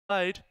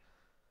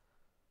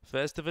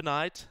First of the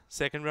night,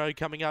 second row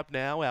coming up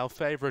now. Our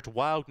favourite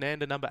Wild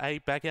Nanda number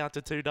 8 back out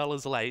to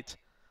 $2 late.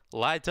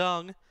 Light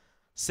on,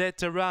 set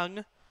to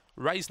run.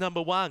 Race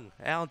number 1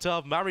 out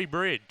of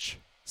Murray-Bridge.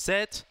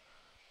 Set.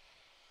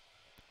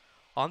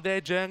 On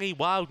their journey,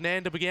 Wild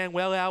Nanda began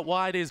well out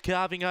wide, is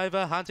carving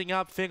over, hunting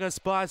up Finger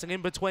Spice, and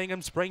in between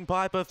them, Spring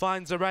Piper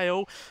finds a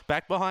rail.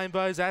 Back behind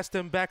those,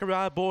 Aston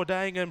Baccarat,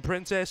 Bourdain, and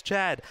Princess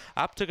Chad.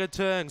 Up to the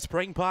turn,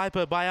 Spring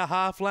Piper by a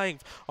half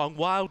length on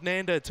Wild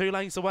Nanda. 2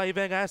 lengths away,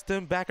 then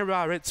Aston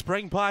Baccarat. It's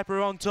Spring Piper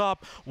on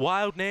top.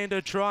 Wild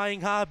Nanda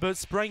trying hard, but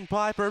Spring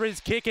Piper is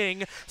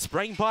kicking.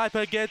 Spring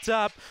Piper gets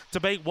up to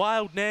beat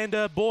Wild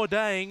Nanda,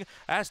 Bourdain,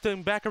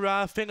 Aston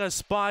Baccarat, Finger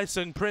Spice,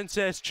 and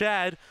Princess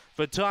Chad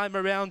for time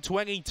around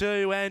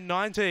 22 and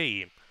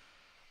 90.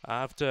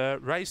 After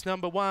race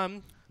number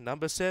 1,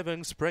 number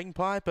 7, Spring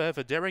Piper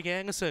for Derek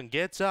Anderson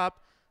gets up.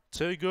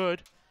 Too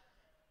good.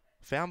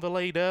 Found the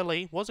lead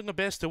early. Wasn't the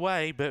best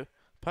away, but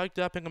poked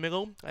up in the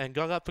middle and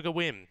got up for the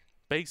win.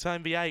 Beats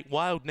home the 8,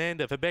 Wild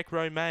Nanda for Beck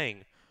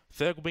Romaine.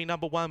 Third will be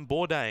number 1,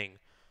 Bourdain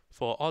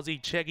for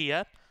Aussie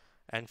Chegia.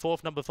 And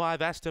fourth, number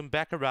 5, Aston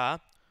Baccarat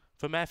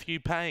for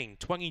Matthew Payne.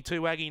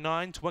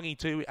 22.89,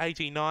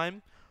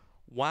 22.89.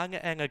 1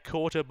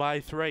 1/4 by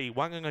 3.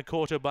 1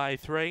 1/4 by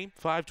 3.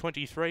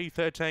 5.23,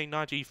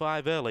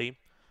 13.95 early.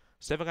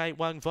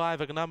 7.815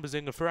 are the numbers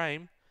in the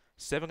frame.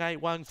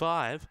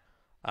 7.815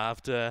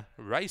 after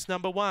race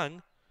number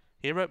 1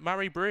 here at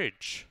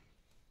Murray-Bridge.